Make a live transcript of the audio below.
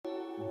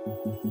Hey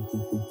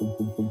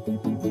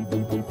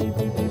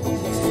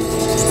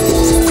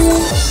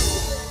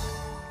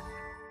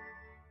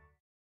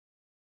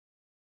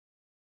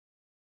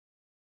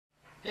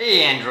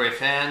Android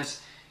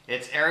fans,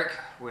 it's Eric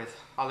with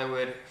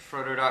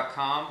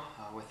hollywoodfrodo.com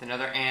with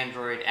another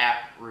Android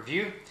app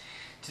review.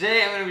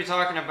 Today I'm going to be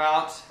talking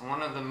about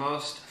one of the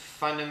most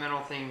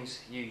fundamental things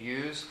you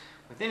use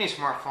with any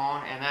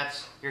smartphone, and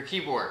that's your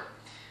keyboard.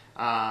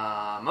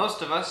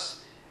 Most of us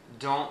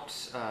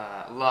don't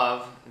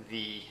love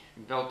the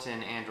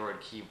built-in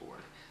Android keyboard.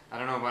 I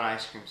don't know about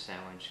ice cream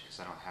sandwich because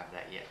I don't have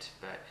that yet,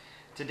 but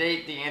to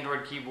date the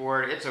Android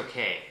keyboard, it's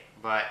okay,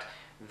 but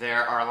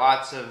there are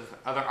lots of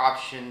other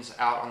options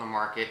out on the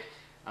market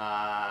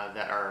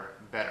that are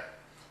better.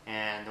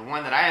 And the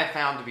one that I have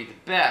found to be the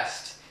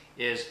best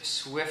is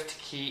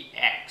SwiftKey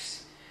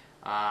X.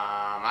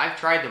 I've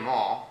tried them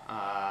all,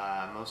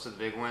 most of the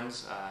big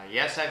ones.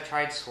 Yes, I've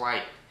tried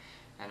Swype,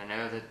 and I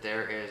know that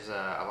there is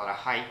a lot of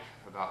hype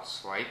about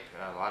Swype.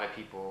 A lot of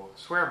people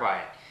swear by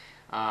it.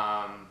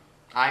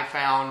 I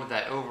found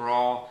that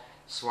overall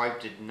Swype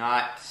did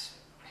not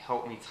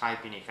help me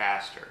type any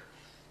faster,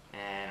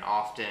 and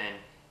often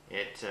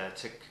it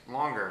took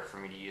longer for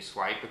me to use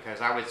Swype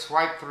because I would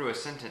swipe through a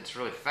sentence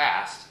really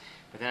fast,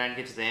 but then I'd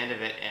get to the end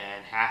of it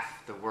and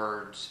half the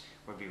words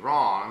would be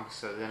wrong,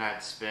 so then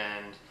I'd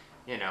spend,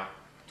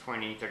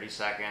 20-30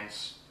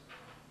 seconds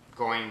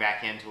going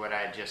back into what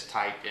I had just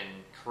typed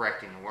and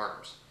correcting the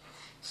words.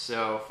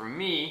 So for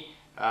me,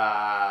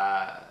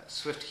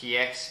 SwiftKey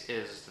X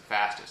is the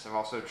fastest. I've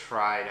also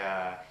tried,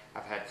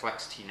 I've had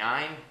Flex T9,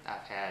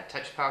 I've had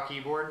Touchpal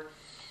keyboard.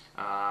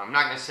 I'm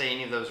not going to say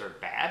any of those are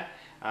bad.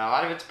 A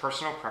lot of it's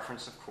personal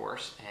preference, of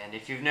course, and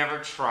if you've never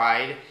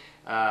tried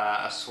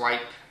a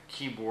Swype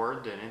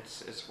keyboard, then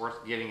it's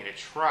worth giving it a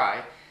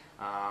try.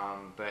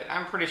 But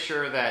I'm pretty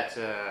sure that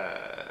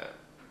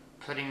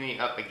putting me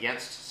up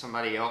against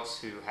somebody else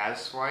who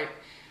has Swype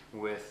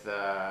with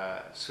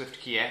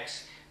SwiftKey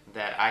X,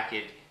 that I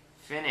could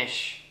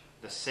finish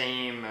the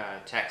same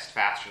text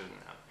faster than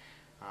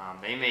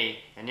them. They may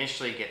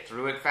initially get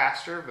through it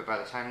faster, but by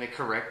the time they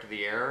correct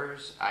the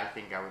errors, I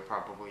think I would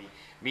probably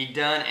be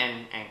done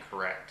and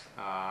correct.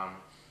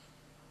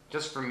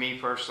 Just for me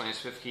personally,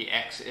 SwiftKey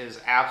X is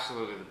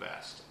absolutely the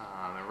best.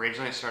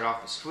 Originally it started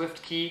off with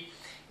SwiftKey,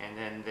 and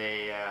then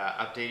they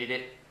updated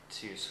it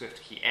to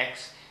SwiftKey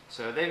X.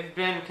 So they've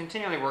been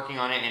continually working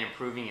on it and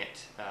improving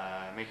it,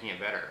 making it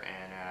better,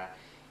 and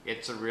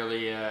it's a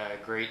really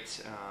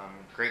great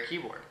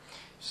keyboard.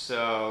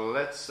 So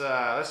let's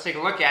take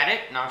a look at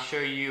it, and I'll show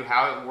you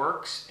how it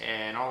works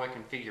and all the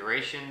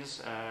configurations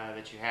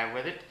that you have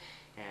with it,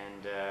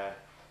 and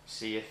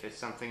see if it's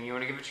something you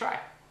want to give a try.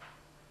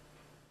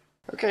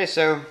 Okay,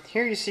 so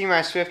here you see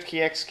my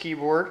SwiftKey X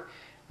keyboard.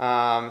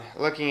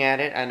 Looking at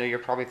it, I know you're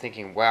probably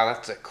thinking, wow,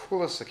 that's the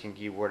coolest looking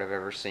keyboard I've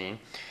ever seen.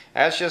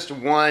 That's just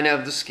one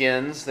of the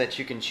skins that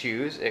you can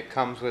choose. It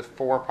comes with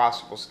 4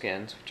 possible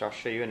skins, which I'll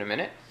show you in a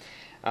minute.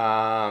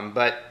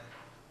 But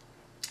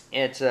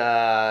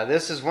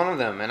this is one of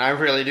them, and I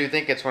really do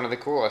think it's one of the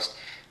coolest.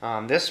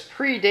 This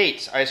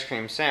predates Ice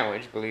Cream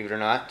Sandwich, believe it or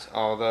not,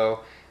 although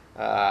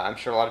I'm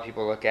sure a lot of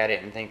people look at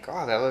it and think,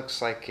 oh, that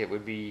looks like it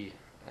would be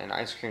an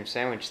ice cream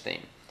sandwich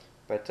theme.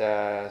 But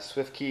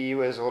SwiftKey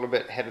was a little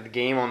bit ahead of the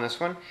game on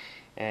this one,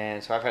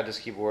 and so I've had this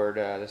keyboard,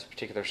 this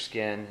particular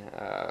skin,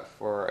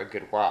 for a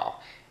good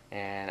while,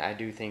 and I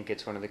do think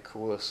it's one of the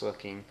coolest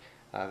looking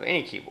of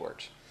any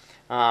keyboards.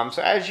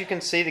 So as you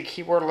can see, the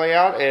keyboard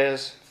layout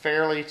is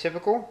fairly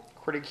typical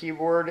QWERTY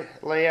keyboard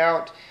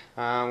layout,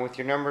 with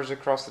your numbers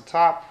across the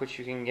top, which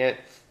you can get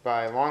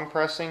by long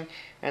pressing,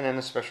 and then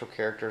the special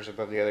characters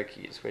above the other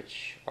keys,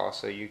 which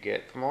also you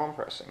get from long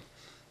pressing.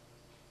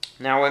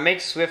 Now, what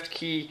makes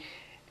SwiftKey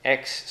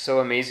X so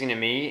amazing to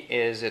me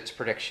is its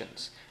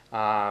predictions.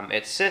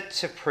 It's set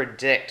to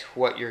predict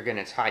what you're going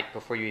to type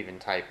before you even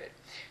type it.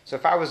 So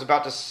if I was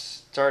about to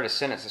start a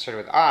sentence that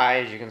started with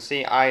I, as you can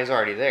see, I is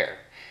already there.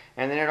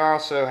 And then it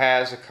also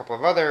has a couple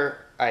of other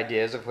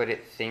ideas of what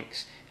it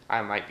thinks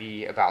I might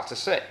be about to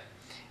say.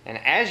 And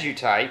as you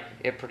type,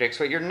 it predicts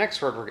what your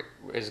next word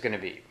is going to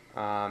be.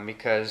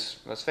 Because,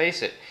 let's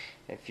face it,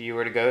 if you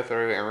were to go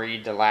through and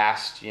read the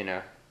last,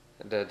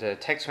 the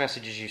text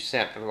messages you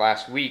sent for the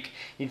last week,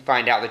 you'd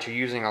find out that you're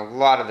using a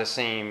lot of the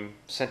same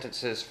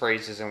sentences,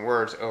 phrases, and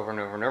words over and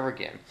over and over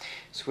again.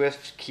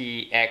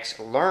 SwiftKey X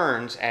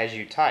learns as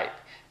you type.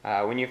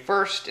 When you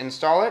first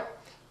install it,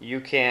 you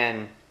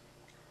can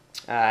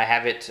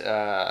have it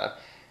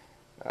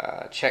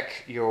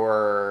check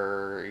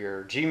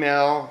your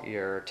Gmail,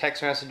 your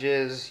text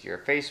messages, your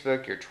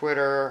Facebook, your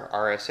Twitter,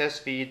 RSS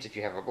feeds if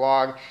you have a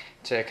blog,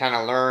 to kind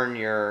of learn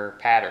your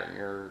pattern,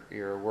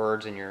 your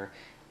words and your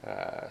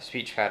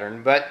speech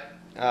pattern. But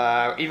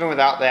even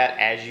without that,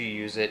 as you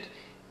use it,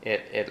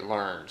 it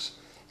learns.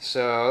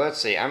 So let's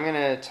see, I'm going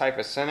to type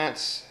a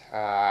sentence.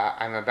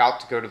 I'm about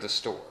to go to the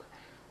store.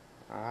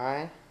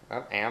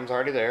 Am's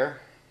already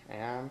there.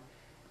 Am.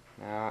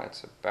 Now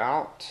it's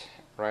about's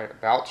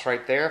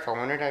right there. If I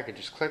wanted, I could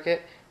just click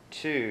it.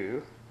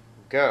 To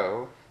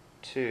go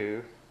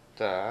to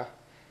the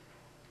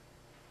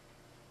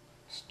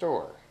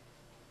store,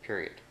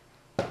 period.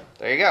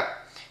 There you go.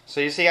 So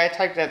you see I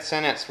typed that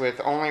sentence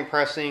with only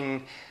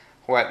pressing,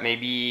 what,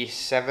 maybe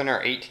 7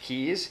 or 8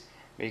 keys,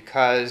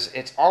 because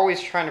it's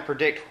always trying to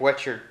predict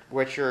what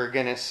you're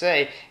going to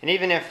say, and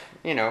even if,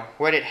 you know,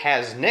 what it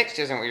has next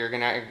isn't what you're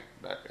going to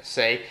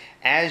say,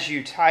 as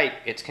you type,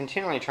 it's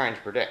continually trying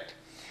to predict.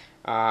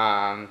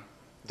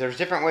 There's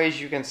different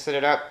ways you can set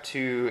it up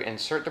to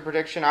insert the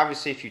prediction.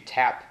 Obviously, if you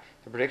tap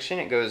the prediction,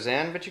 it goes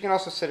in, but you can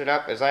also set it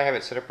up, as I have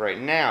it set up right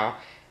now,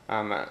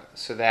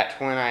 so that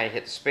when I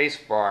hit the space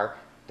bar,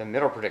 the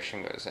middle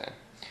prediction goes in.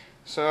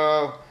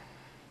 So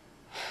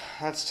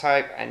let's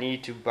type, I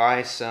need to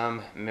buy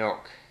some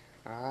milk.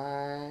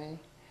 I'm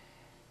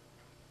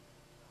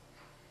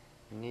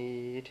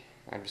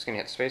just going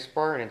to hit space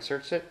bar, it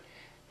inserts it.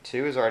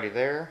 2 is already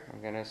there.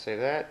 I'm going to say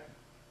that.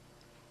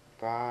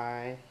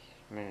 Buy.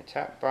 I'm going to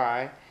tap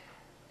buy.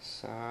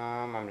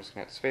 Some. I'm just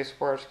going to hit the space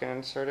bar, it's going to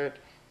insert it.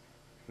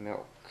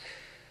 Milk.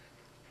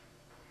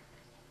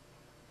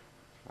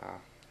 Oh,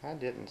 I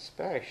didn't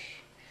special.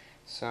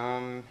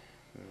 Some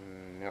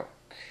milk.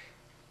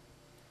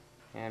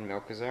 And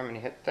milk is there. I'm going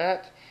to hit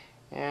that.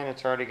 And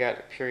it's already got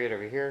a period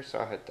over here, so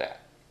I'll hit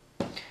that.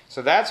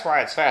 So that's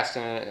why it's fast.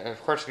 And of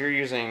course, if you're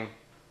using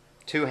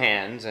 2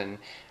 hands and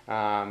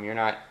you're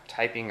not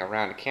typing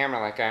around a camera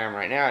like I am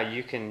right now,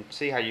 you can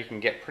see how you can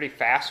get pretty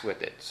fast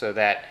with it, so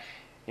that,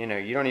 you know,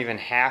 you don't even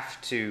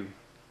have to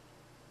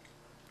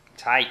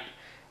type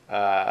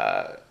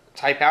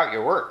out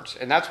your words.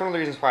 And that's one of the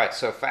reasons why it's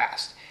so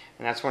fast.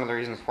 And that's one of the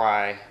reasons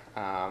why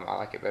I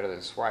like it better than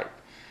Swype.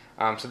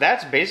 So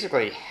that's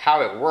basically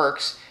how it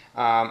works.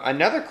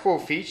 Another cool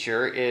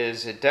feature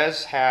is it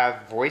does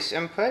have voice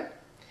input.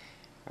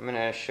 I'm going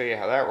to show you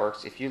how that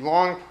works. If you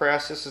long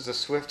press, this is a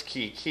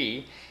SwiftKey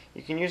key,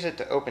 you can use it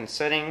to open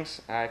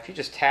settings. If you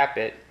just tap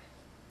it,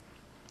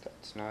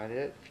 that's not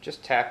it. If you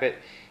just tap it,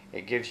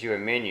 it gives you a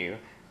menu.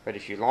 But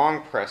if you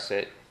long press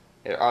it,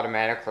 it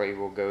automatically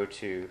will go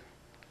to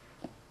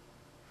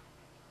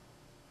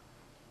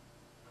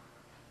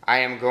I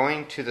am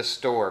going to the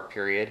store,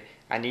 period.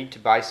 I need to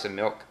buy some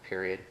milk,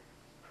 period.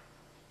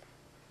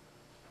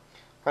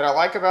 What I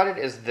like about it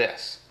is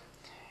this.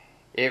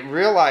 It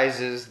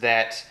realizes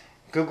that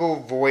Google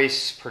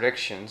voice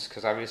predictions,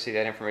 because obviously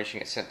that information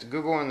gets sent to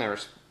Google, and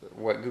there's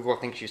what Google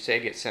thinks you say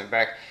gets sent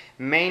back,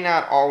 may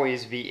not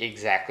always be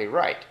exactly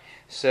right.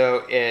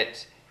 So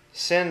it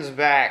sends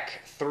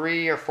back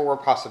 3 or 4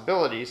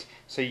 possibilities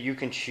so you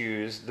can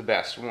choose the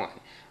best one.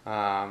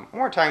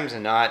 More times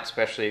than not,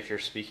 especially if you're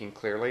speaking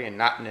clearly and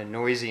not in a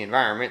noisy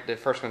environment, the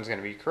first one's going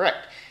to be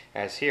correct.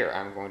 As here,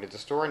 I'm going to the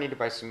store, I need to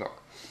buy some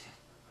milk.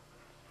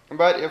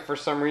 But if for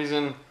some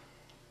reason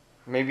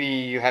maybe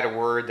you had a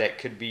word that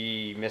could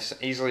be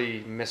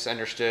easily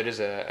misunderstood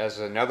as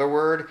another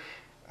word,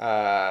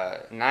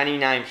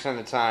 99% of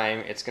the time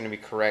it's going to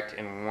be correct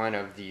in one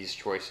of these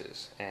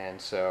choices.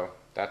 And so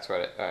that's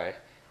what I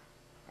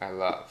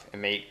love. It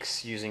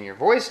makes using your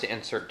voice to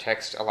insert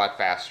text a lot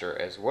faster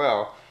as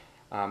well,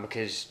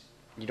 because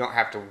you don't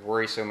have to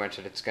worry so much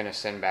that it's going to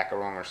send back a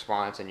wrong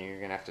response and you're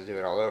going to have to do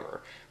it all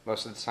over.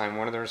 Most of the time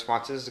one of the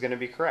responses is going to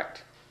be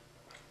correct.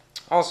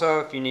 Also,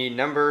 if you need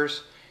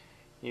numbers,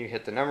 you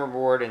hit the number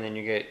board and then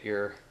you get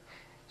your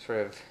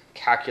sort of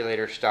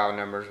calculator style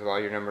numbers with all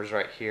your numbers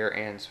right here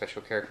and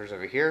special characters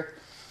over here.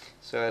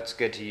 So it's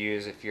good to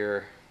use if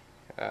you're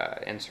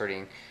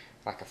inserting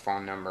like a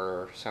phone number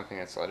or something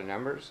that's a lot of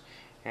numbers.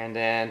 And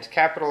then to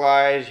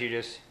capitalize, you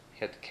just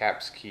hit the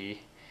caps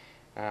key.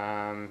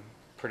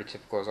 Pretty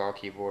typical as all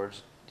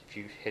keyboards. If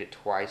you hit it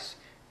twice,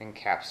 then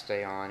caps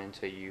stay on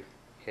until you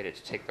hit it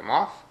to take them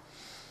off.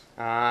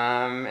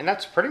 And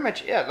that's pretty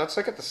much it. Let's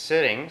look at the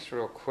settings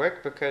real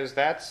quick, because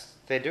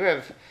they do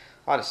have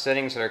a lot of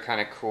settings that are kind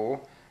of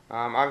cool.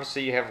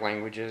 Obviously you have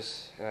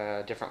languages,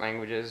 different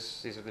languages.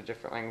 These are the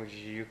different languages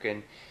you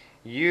can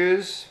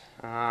use.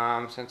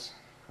 Since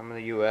I'm in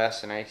the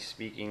US and I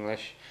speak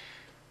English,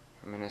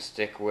 I'm going to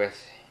stick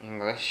with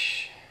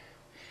English.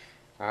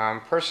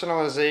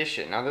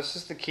 Personalization. Now this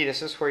is the key.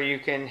 This is where you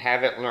can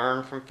have it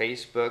learn from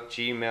Facebook,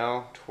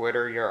 Gmail,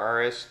 Twitter, your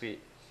RSS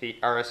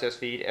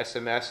feed,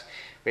 SMS.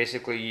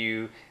 Basically,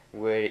 you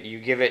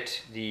give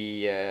it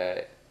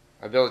the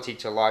ability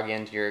to log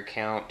into your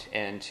account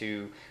and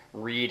to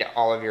read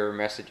all of your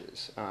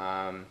messages.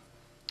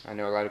 I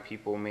know a lot of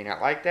people may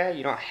not like that.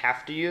 You don't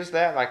have to use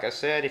that. Like I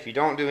said, if you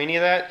don't do any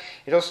of that,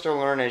 it'll still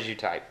learn as you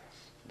type.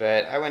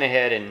 But I went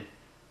ahead and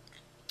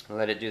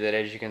let it do that.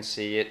 As you can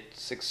see, it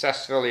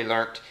successfully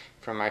learnt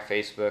from my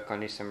Facebook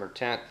on December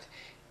 10th.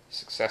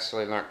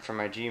 Successfully learnt from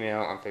my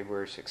Gmail on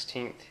February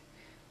 16th.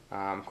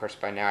 Of course,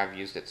 by now I've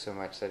used it so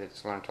much that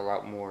it's learned a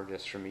lot more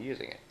just from me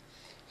using it.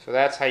 So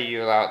that's how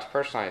you allow it to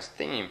personalize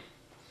theme.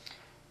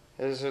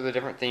 These are the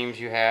different themes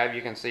you have.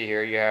 You can see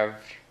here you have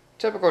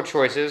typical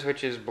choices,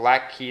 which is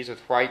black keys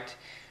with white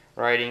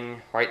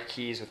writing, white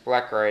keys with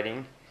black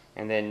writing,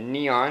 and then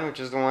neon, which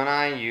is the one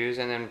I use,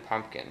 and then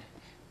pumpkin,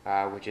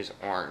 which is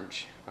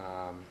orange.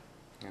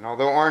 And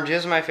although orange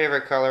is my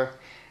favorite color,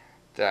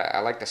 I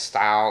like the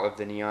style of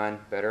the neon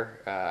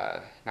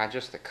better. Not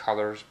just the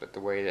colors, but the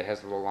way that it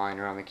has a little line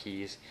around the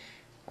keys.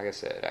 like I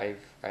said,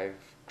 I've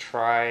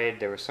tried,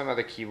 there was some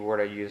other keyboard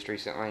I used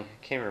recently, I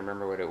can't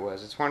remember what it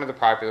was. It's one of the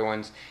popular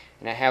ones,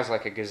 and it has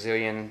like a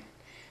gazillion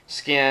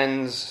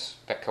skins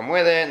that come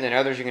with it, and then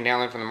others you can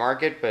download from the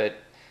market, but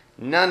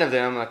none of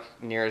them look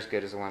near as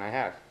good as the one I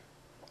have.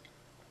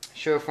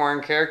 Show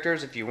foreign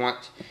characters. If you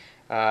want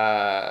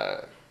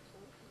a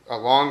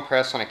long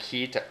press on a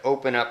key to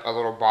open up a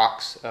little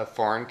box of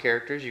foreign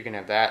characters, you can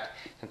have that.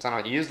 Since I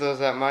don't use those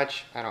that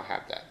much, I don't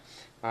have that.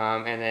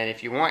 And then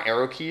if you want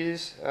arrow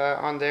keys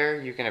on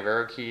there, you can have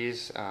arrow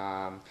keys.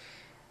 I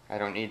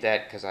don't need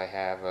that because I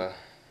have the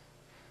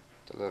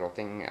little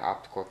thing,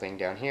 optical thing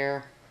down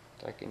here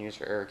that I can use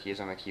for arrow keys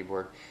on my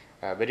keyboard.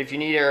 But if you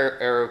need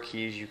arrow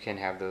keys, you can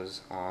have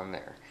those on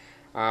there.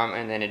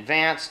 And then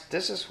advanced,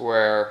 this is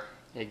where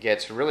it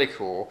gets really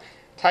cool.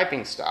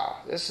 Typing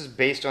style. This is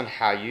based on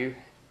how you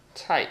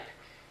type,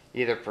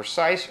 either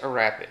precise or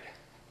rapid.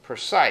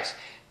 Precise.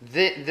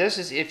 This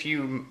is if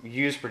you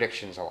use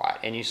predictions a lot.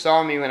 And you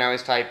saw me when I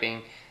was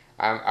typing.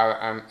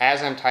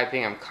 As I'm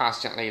typing, I'm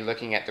constantly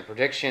looking at the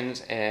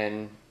predictions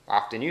and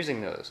often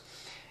using those.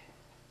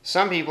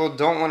 Some people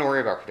don't want to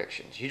worry about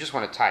predictions. You just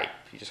want to type.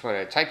 You just want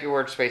to type your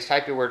word space,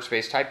 type your word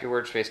space, type your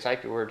word space,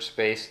 type your word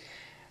space.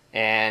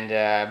 And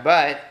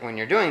but when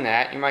you're doing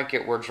that, you might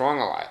get words wrong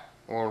a lot.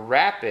 Well,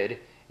 rapid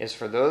is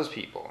for those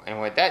people. And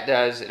what that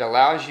does, it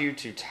allows you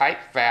to type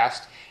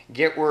fast,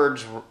 get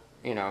words,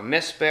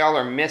 misspell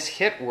or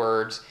mishit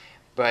words,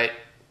 but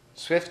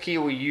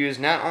SwiftKey will use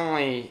not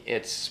only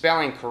its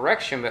spelling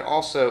correction, but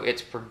also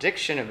its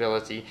prediction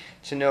ability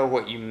to know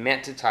what you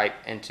meant to type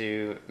and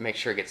to make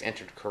sure it gets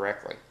entered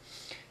correctly.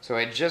 So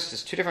it just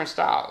is two different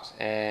styles,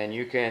 and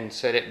you can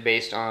set it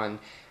based on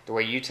the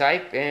way you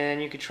type,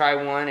 and you could try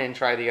one and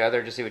try the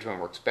other to see which one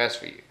works best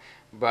for you.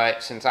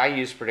 But since I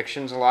use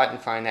predictions a lot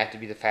and find that to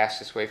be the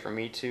fastest way for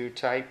me to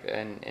type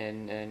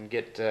and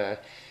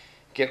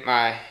get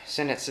my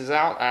sentences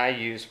out, I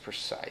use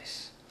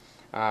precise.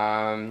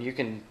 You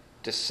can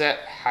just set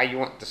how you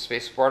want the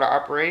space bar to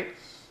operate,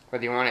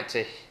 whether you want it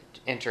to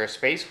enter a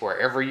space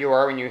wherever you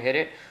are when you hit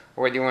it,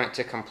 or whether you want it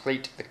to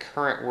complete the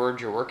current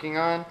word you're working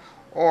on,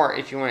 or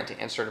if you want it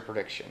to insert a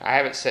prediction. I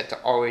have it set to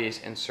always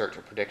insert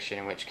a prediction,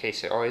 in which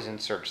case it always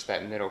inserts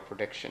that middle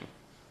prediction.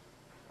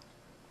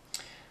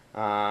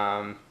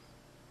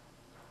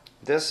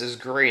 This is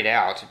grayed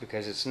out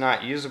because it's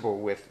not usable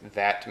with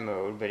that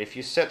mode, but if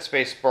you set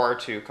spacebar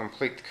to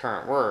complete the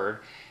current word,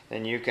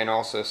 then you can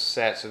also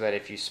set so that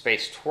if you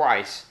space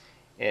twice,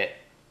 it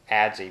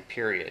adds a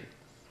period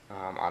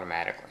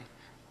automatically.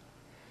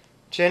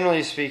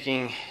 Generally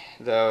speaking,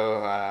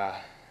 though,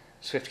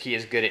 SwiftKey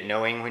is good at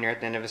knowing when you're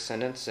at the end of a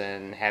sentence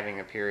and having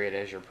a period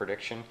as your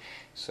prediction,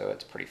 so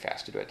it's pretty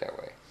fast to do it that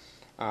way.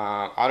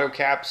 Auto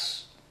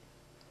caps,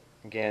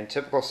 again,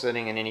 typical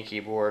setting in any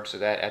keyboard, so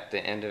that at the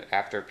end of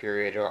after a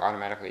period, it'll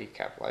automatically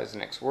capitalize the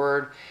next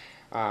word.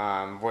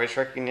 Voice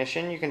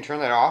recognition, you can turn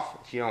that off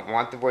if you don't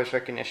want the voice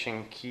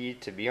recognition key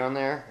to be on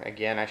there.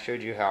 Again, I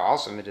showed you how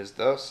awesome it is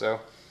though, so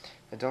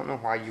I don't know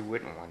why you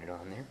wouldn't want it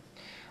on there.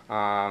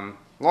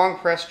 Long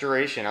press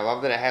duration, I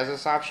love that it has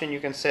this option.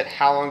 You can set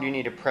how long do you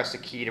need to press a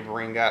key to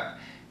bring up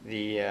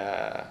the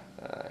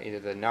either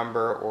the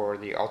number or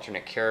the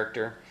alternate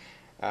character.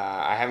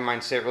 I have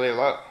mine set really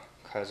low,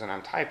 because when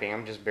I'm typing,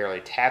 I'm just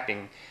barely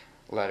tapping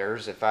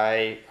letters. If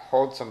I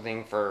hold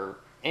something for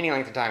any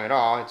length of time at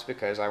all, it's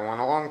because I want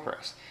a long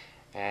press.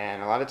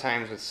 And a lot of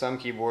times with some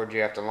keyboards,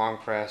 you have to long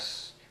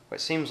press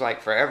what seems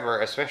like forever,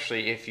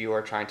 especially if you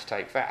are trying to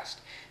type fast.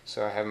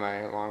 So I have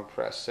my long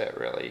press set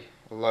really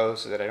low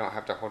so that I don't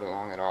have to hold it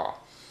long at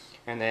all.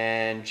 And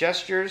then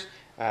gestures,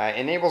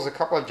 enables a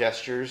couple of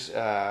gestures.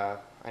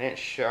 I'll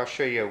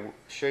show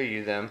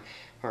you them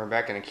when we're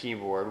back in the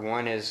keyboard.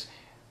 One is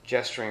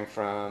gesturing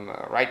from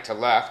right to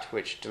left,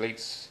 which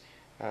deletes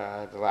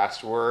the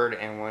last word,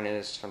 and one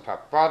is from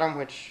top to bottom,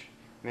 which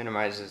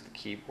minimizes the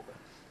keyboard.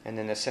 And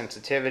then the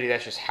sensitivity,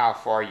 that's just how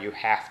far you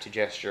have to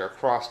gesture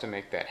across to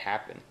make that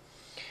happen.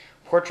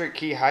 Portrait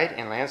key height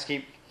and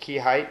landscape key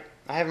height,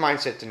 I have mine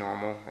set to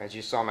normal. As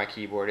you saw my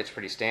keyboard, it's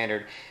pretty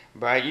standard,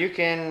 but you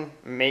can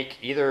make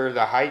either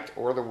the height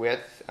or the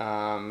width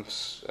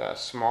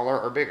smaller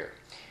or bigger.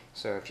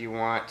 So if you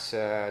want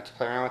to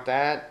play around with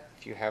that,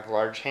 if you have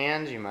large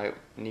hands, you might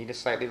need a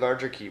slightly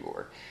larger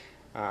keyboard.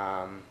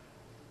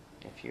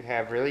 If you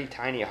have really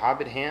tiny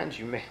hobbit hands,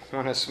 you may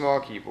want a small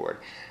keyboard.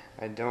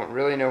 I don't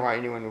really know why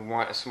anyone would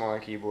want a smaller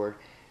keyboard.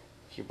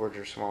 Keyboards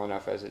are small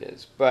enough as it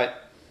is.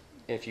 But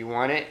if you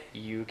want it,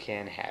 you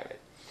can have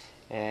it.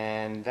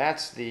 And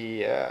that's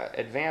the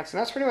advanced, and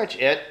that's pretty much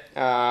it.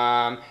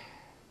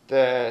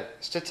 The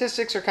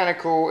statistics are kind of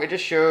cool. It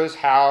just shows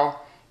how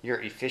your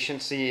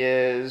efficiency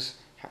is.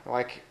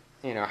 Like,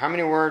 how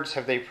many words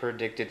have they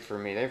predicted for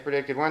me? They've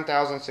predicted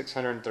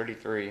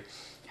 1,633.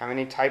 How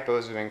many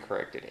typos have been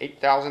corrected?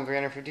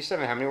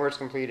 8,357. How many words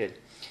completed?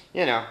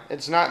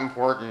 It's not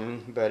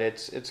important, but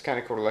it's kind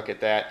of cool to look at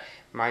that.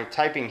 My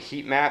typing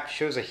heat map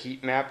shows a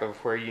heat map of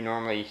where you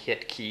normally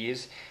hit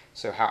keys,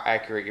 so how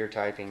accurate your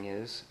typing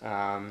is.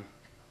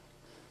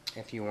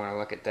 If you want to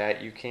look at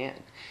that, you can.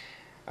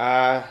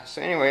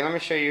 So anyway, let me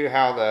show you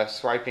how the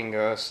swiping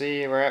goes.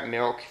 See, we're at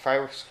milk. If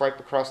I swipe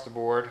across the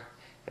board,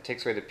 it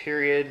takes away the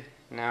period.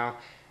 Now,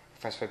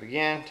 if I swipe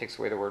again, it takes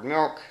away the word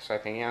milk.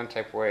 Swiping again,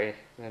 type away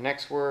the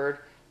next word.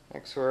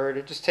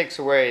 It just takes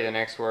away the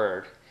next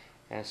word.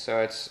 And so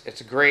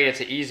it's great.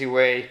 It's an easy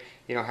way.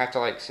 You don't have to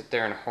like sit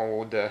there and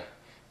hold the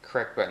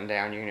correct button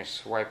down. You can just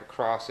swipe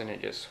across and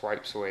it just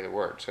swipes away the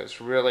word. So it's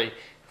really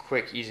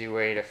quick, easy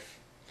way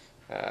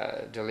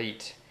to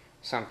delete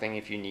something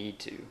if you need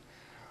to.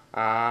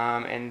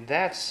 And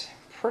that's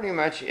pretty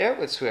much it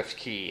with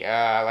SwiftKey.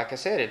 Like I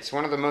said, it's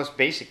one of the most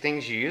basic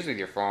things you use with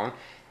your phone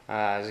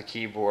as a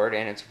keyboard,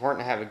 and it's important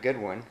to have a good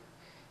one.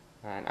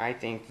 And I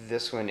think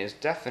this one is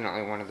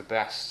definitely one of the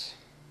best.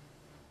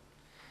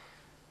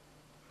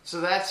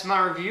 So that's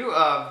my review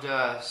of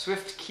the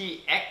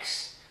SwiftKey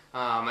X.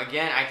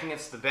 Again, I think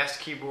it's the best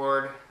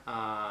keyboard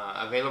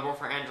available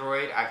for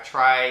Android. I've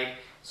tried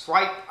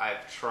Swype,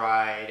 I've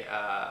tried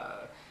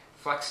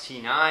Flex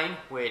T9,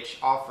 which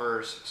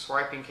offers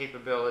swiping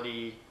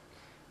capability,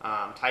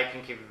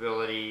 typing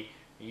capability,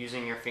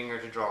 using your finger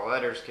to draw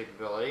letters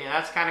capability, and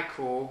that's kind of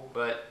cool,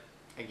 but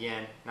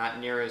again, not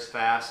near as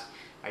fast.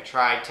 I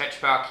tried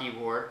Touchpal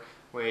keyboard,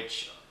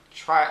 which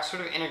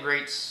sort of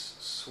integrates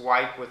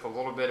Swype with a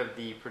little bit of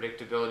the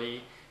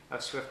predictability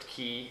of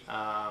SwiftKey,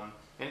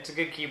 and it's a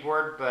good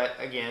keyboard, but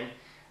again,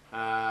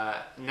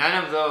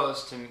 none of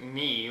those to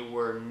me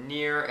were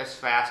near as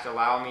fast,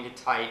 allowing me to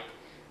type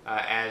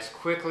as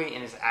quickly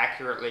and as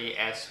accurately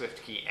as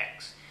SwiftKey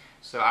X.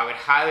 So I would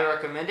highly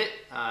recommend it.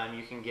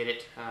 You can get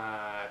it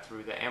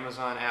through the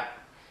Amazon app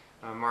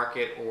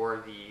market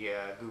or the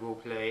Google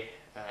Play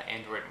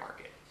Android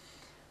market.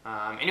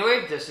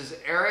 Anyway, this is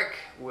Eric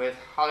with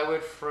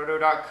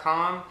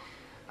hollywoodfrodo.com.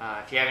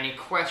 If you have any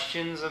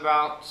questions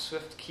about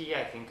SwiftKey,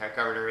 I think I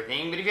covered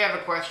everything. But if you have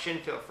a question,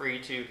 feel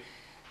free to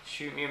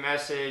shoot me a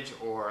message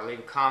or leave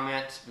a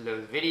comment below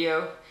the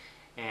video.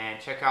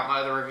 And check out my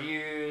other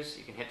reviews.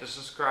 You can hit the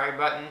subscribe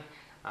button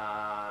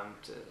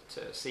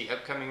to see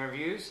upcoming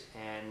reviews.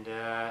 And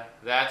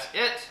that's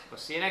it. We'll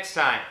see you next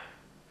time.